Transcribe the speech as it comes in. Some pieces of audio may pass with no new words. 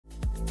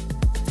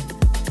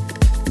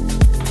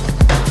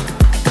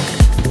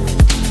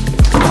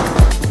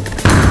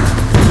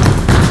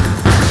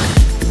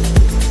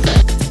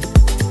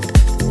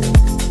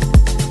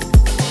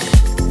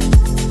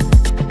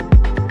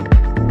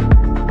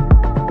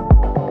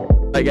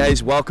Right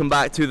guys, welcome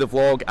back to the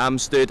vlog. I'm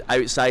stood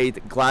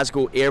outside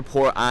Glasgow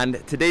airport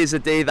and today is the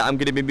day that I'm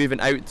going to be moving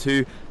out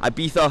to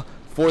Ibiza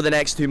for the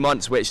next 2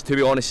 months, which to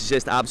be honest is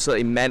just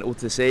absolutely mental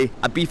to say.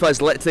 Ibiza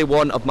is literally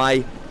one of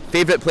my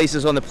favourite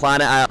places on the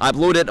planet. I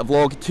uploaded a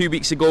vlog 2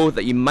 weeks ago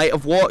that you might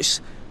have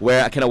watched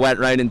where I kind of went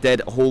around and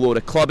did a whole load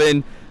of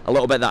clubbing, a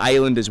little bit of the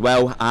island as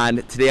well,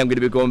 and today I'm going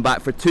to be going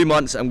back for 2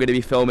 months. I'm going to be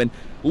filming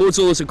loads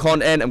of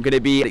content. I'm going to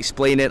be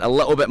explaining a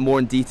little bit more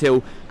in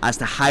detail as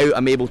to how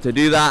I'm able to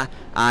do that,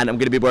 and I'm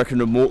going to be working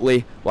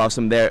remotely whilst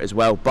I'm there as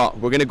well. But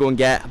we're going to go and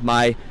get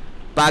my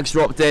bags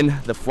dropped in.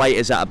 The flight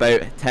is at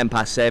about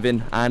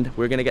 7:10 and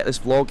we're going to get this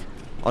vlog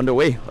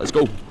underway. Let's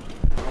go.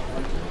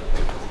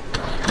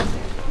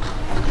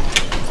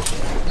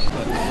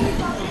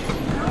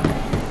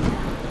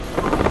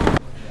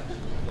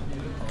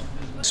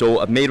 So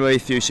I've made my way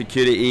through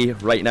security.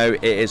 Right now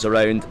it is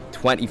around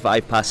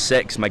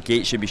 6:25. My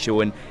gate should be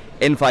showing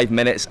in 5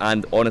 minutes,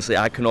 and honestly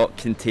I cannot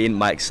contain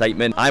my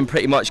excitement. I'm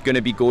pretty much going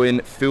to be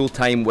going full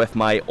time with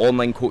my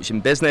online coaching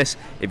business.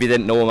 If you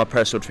didn't know, I'm a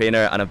personal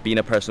trainer and I've been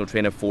a personal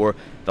trainer for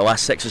the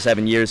last 6 or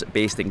 7 years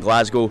based in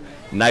Glasgow.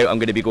 Now I'm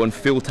going to be going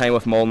full time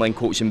with my online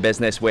coaching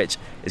business, which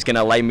is going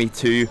to allow me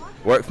to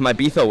work from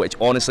Ibiza, which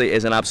honestly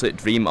is an absolute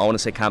dream. I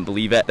honestly can't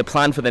believe it. The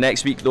plan for the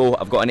next week though,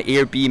 I've got an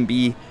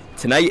Airbnb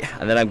tonight,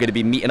 and then I'm going to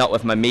be meeting up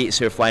with my mates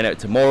who are flying out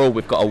tomorrow.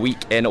 We've got a week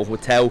in a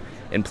hotel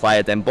in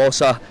Playa De'n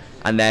Bossa,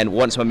 and then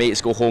once my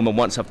mates go home and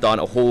once I've done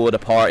a whole load of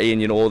partying,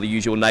 you know, all the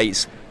usual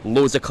nights,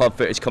 loads of club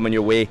footage coming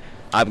your way,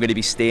 I'm going to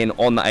be staying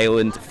on the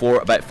island for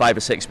about 5 or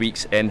 6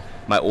 weeks in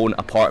my own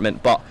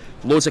apartment. But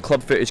loads of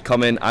club footage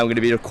coming. I'm going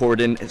to be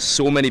recording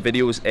so many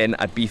videos in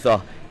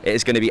Ibiza. It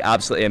is going to be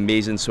absolutely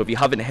amazing. So if you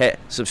haven't hit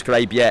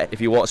subscribe yet, if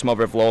you watch my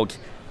other vlog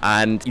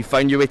and you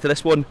found your way to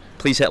this one,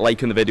 please hit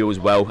like on the video as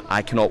well.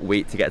 I cannot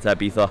wait to get to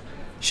Ibiza.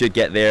 Should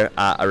get there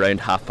at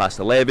around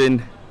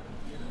 11:30.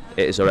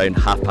 It is around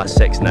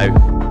 6:30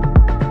 now.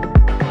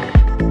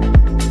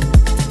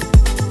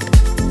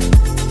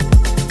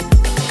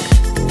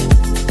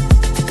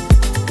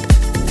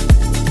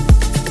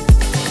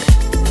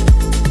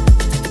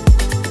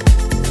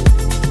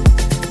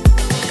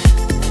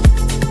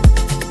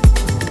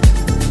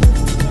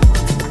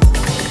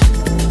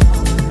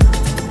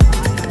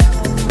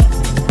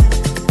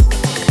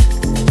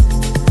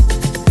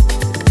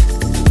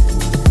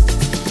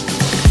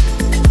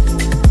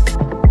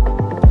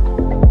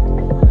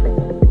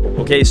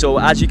 Okay, so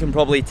as you can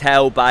probably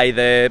tell by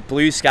the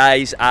blue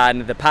skies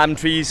and the palm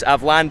trees,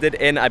 I've landed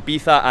in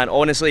Ibiza, and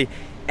honestly,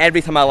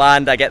 every time I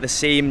land I get the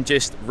same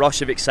just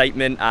rush of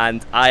excitement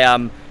and I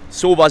am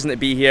so buzzing to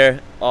be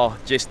here. Oh,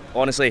 just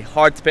honestly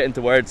hard to put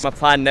into words. My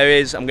plan now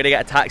is I'm going to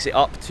get a taxi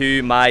up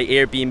to my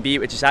Airbnb,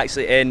 which is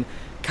actually in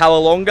Cala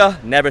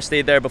Llonga. Never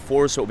stayed there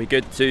before, so it'll be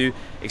good to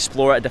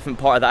explore a different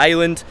part of the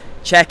island.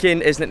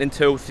 Check-in isn't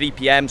until 3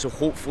 PM, so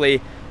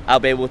hopefully I'll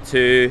be able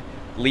to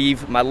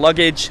leave my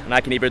luggage and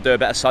I can either do a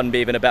bit of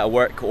sunbathing, a bit of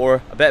work,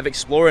 or a bit of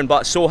exploring.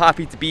 But so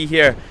happy to be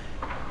here.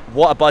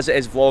 What a buzz it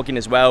is vlogging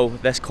as well.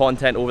 This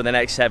content over the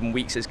next 7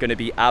 weeks is going to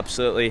be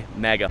absolutely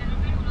mega.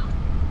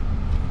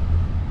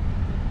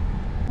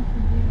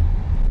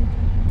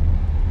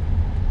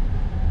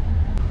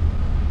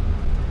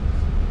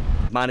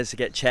 Managed to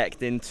get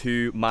checked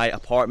into my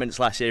apartment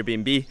slash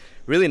Airbnb.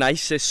 Really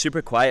nice, it's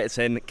super quiet. It's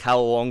in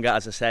Cala Llonga,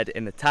 as I said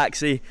in the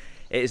taxi.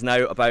 It is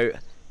now about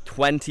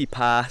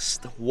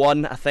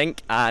 1:20 I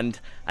think, and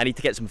I need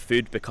to get some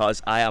food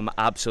because I am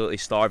absolutely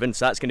starving.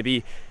 So that's going to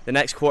be the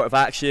next call of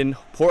action.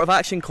 Do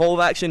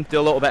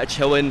a little bit of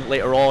chilling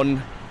later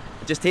on,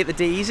 just take the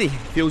day easy.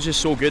 It feels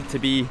just so good to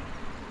be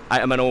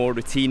out of my normal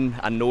routine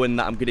and knowing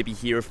that I'm going to be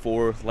here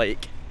for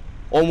like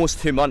almost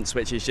 2 months,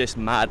 which is just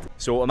mad.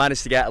 So I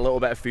managed to get a little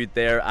bit of food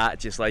there at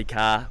just like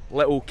a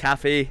little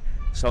cafe,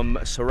 some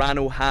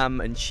Serrano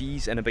ham and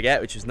cheese and a baguette,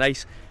 which was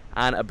nice.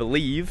 And I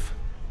believe,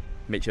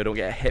 make sure I don't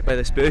get hit by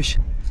this bush,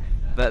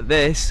 but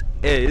this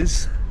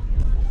is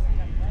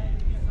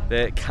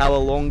the Cala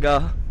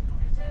Llonga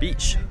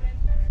beach.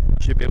 You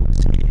should be able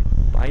to see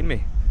behind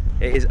me.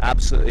 It is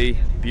absolutely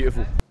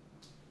beautiful.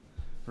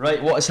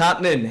 Right, what is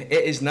happening?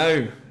 It is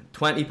now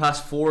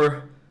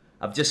 4:20.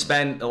 I've just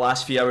spent the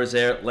last few hours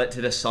there, lit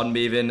to the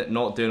sunbathing,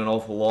 not doing an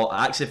awful lot.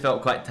 I actually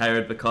felt quite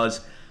tired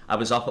because I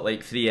was up at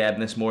like 3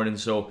 AM this morning,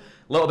 so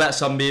a little bit of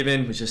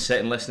sunbathing, was just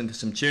sitting listening to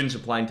some tunes,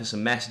 replying to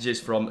some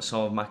messages from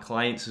some of my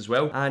clients as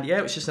well. And yeah,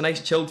 it was just a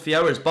nice chilled few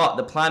hours. But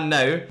the plan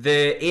now,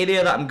 the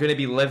area that I'm going to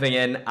be living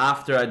in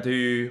after I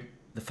do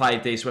the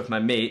 5 days with my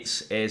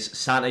mates is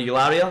Santa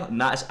Eulària, and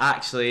that is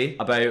actually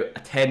about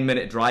a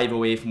 10-minute drive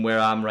away from where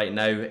I am right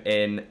now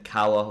in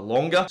Cala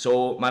Llonga.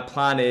 So my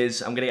plan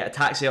is I'm going to get a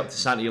taxi up to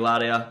Santa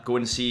Eulària, go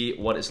and see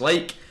what it's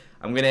like.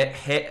 I'm going to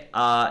hit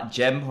a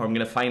gym, or I'm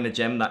going to find a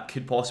gym that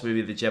could possibly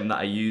be the gym that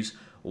I use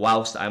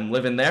whilst I'm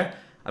living there.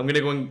 I'm going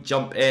to go and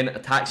jump in a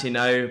taxi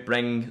now,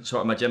 bring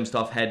sort of my gym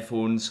stuff,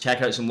 headphones,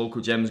 check out some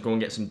local gyms, go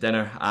and get some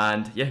dinner,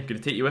 and yeah, going to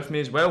take you with me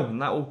as well,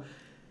 and that will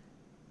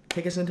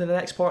take us into the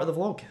next part of the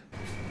vlog.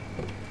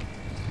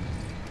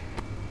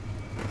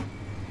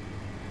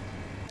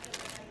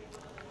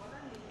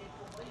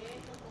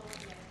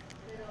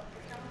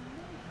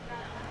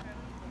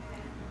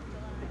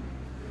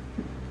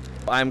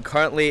 I'm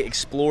currently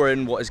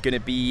exploring what is going to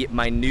be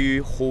my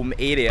new home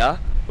area,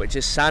 which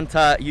is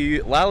Santa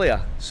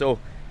Eulalia. So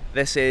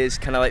this is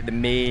kind of like the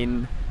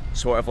main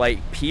sort of like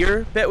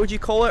pier bit, would you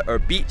call it, or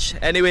beach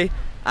anyway.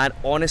 And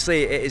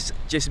honestly, it is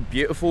just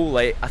beautiful.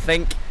 Like, I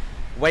think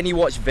when you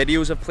watch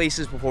videos of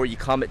places before you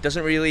come, it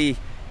doesn't really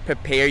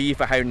prepare you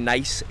for how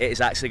nice it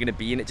is actually going to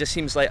be, and it just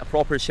seems like a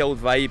proper chilled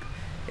vibe.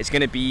 It's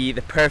going to be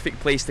the perfect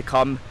place to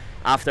come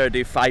after I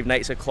do 5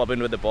 nights of clubbing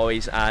with the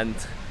boys. And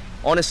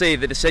honestly,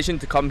 the decision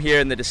to come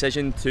here and the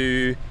decision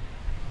to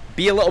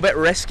be a little bit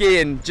risky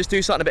and just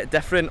do something a bit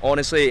different,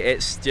 honestly,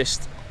 it's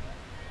just,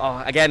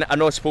 again, I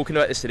know I've spoken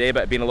about this today,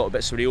 but it's been a little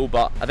bit surreal.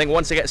 But I think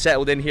once I get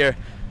settled in here,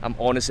 I'm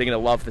honestly going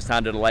to love the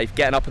standard of life.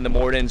 Getting up in the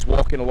mornings,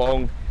 walking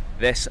along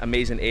this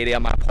amazing area.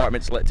 My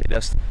apartment's literally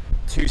just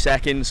 2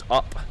 seconds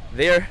up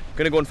there. I'm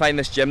gonna go and find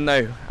this gym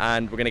now,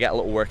 and we're gonna get a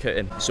little workout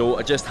in. So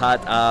I just had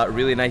a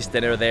really nice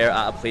dinner there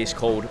at a place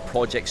called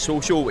Project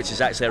Social, which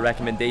is actually a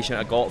recommendation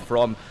I got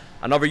from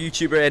another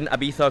YouTuber in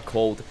Ibiza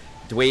called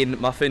Dwayne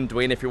Muffin.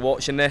 Dwayne, if you're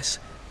watching this,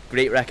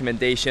 great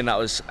recommendation. That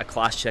was a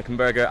class chicken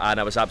burger, and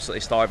I was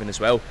absolutely starving as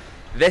well.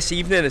 This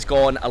evening has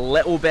gone a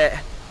little bit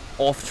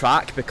off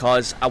track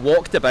because I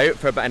walked about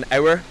for about an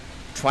hour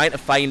trying to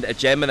find a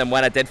gym, and then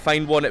when I did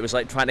find one, it was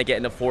like trying to get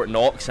into Fort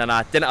Knox, and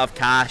I didn't have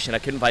cash and I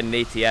couldn't find an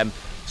ATM.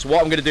 So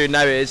what I'm going to do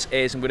now is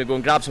I'm going to go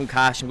and grab some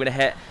cash. I'm going to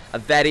hit a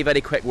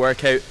very quick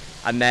workout,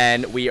 and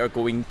then we are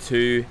going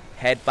to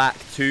head back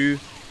to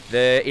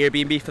the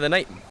Airbnb for the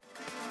night.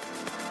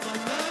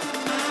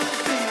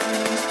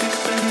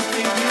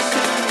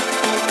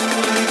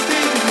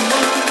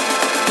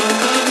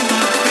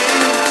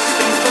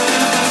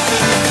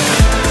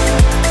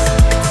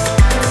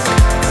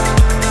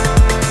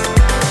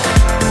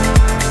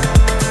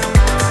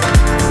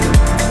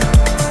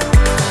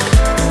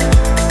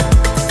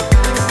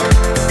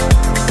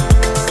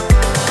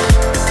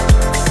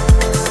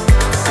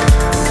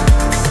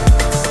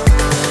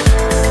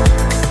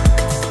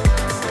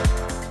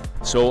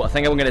 So I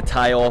think I'm going to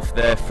tie off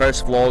the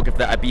first vlog of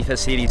the Ibiza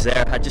series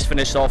there. I just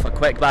finished off a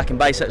quick back and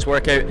biceps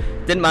workout.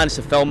 Didn't manage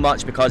to film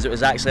much because it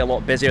was actually a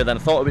lot busier than I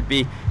thought it would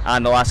be,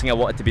 and the last thing I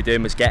wanted to be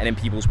doing was getting in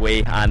people's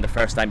way, and the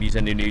first time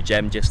using a new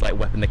gym, just like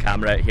whipping the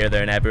camera out here,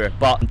 there and everywhere.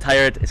 But I'm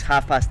tired, it's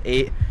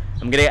 8:30. I'm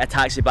going to get a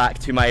taxi back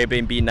to my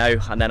Airbnb now,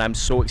 and then I'm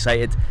so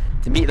excited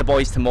to meet the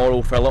boys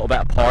tomorrow for a little bit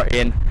of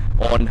partying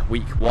on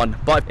week 1.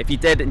 But if you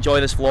did enjoy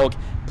this vlog,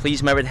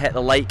 please remember to hit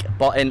the like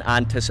button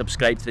and to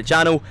subscribe to the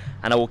channel,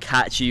 and I will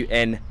catch you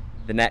in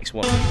the next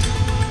one.